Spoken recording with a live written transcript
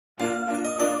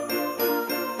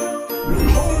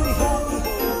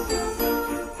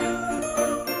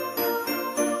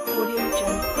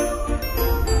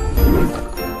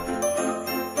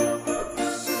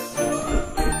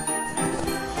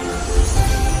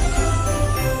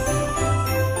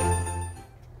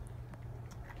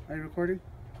Are you recording?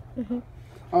 Mm-hmm.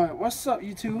 Alright, what's up,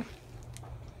 you two?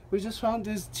 We just found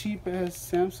this cheap ass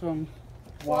Samsung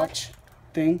watch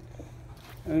thing.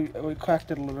 And we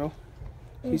cracked it a little.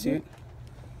 You see it?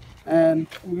 And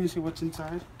we're gonna see what's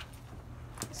inside.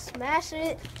 Smash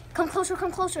it. Come closer,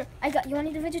 come closer. You want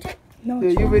me to videotape? No, yeah,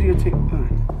 you videotape.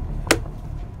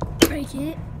 Break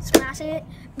it, smash it.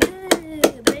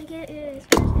 Good. Break it,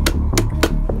 smash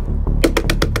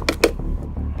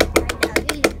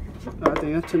it. No, I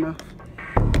think that's enough.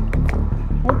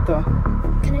 What the?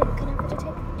 Can I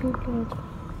videotape?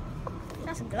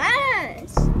 That's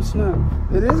glass. It's not.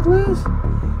 It is glass?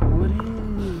 What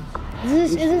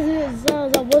is?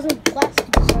 That wasn't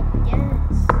plastic.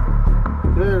 Yes.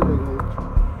 There we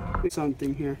go.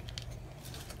 Something here.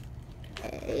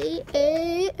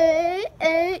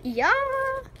 Yeah.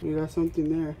 We got something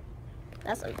there.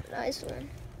 That's a nice one.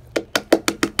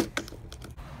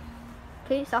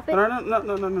 Okay, stop it.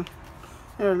 No.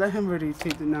 Here, let him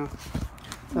videotape it now.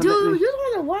 Dude, you're the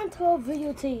one that wanted to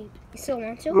videotape. You still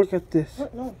want to? Look at this.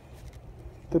 What? No.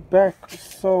 The back is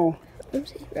so...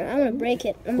 Oopsie. I'm gonna break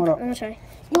it. I'm gonna try.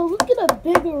 No, look at a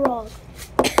bigger rock.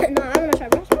 No, I'm gonna try.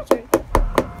 Bro, sponsor.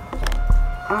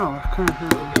 Ow, I can't hear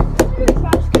it.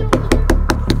 Trash can over there?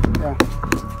 Yeah.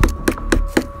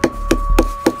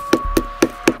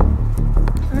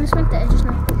 I'm gonna smack the edges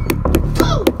now.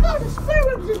 Oh, God, there's spare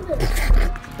ribs in there.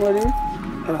 What is?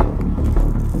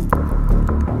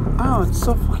 Oh, it's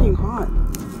so fucking hot.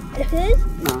 It is?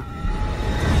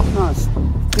 No, it's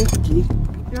sticky.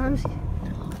 No, I'm see.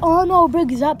 Oh, no,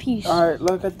 big is that piece. Alright,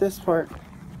 look at this part.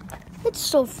 It's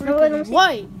so let me freaking see.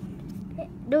 white.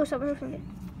 Do something.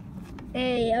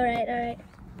 Hey, alright.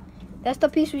 That's the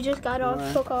piece we just got off.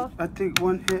 Alright. Took off. I think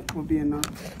one hit will be enough.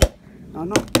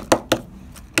 No.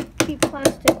 Keep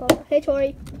plastic off. Hey,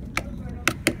 Tori.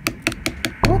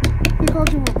 What? You called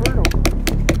him Roberto.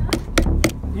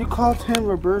 You called him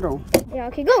Roberto. Yeah,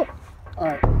 okay, go.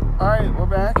 Alright, we're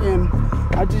back and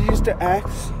I just used the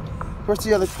axe. Where's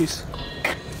the other piece?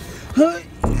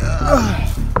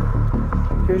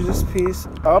 Here's this piece.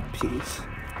 A piece. I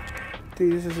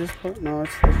think this is this part. No,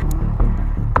 it's this one.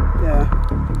 Yeah.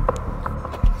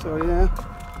 So yeah.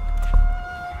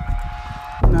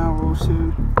 Now we'll see.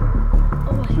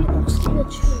 Oh, I hate the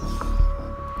tree.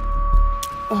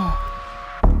 Oh.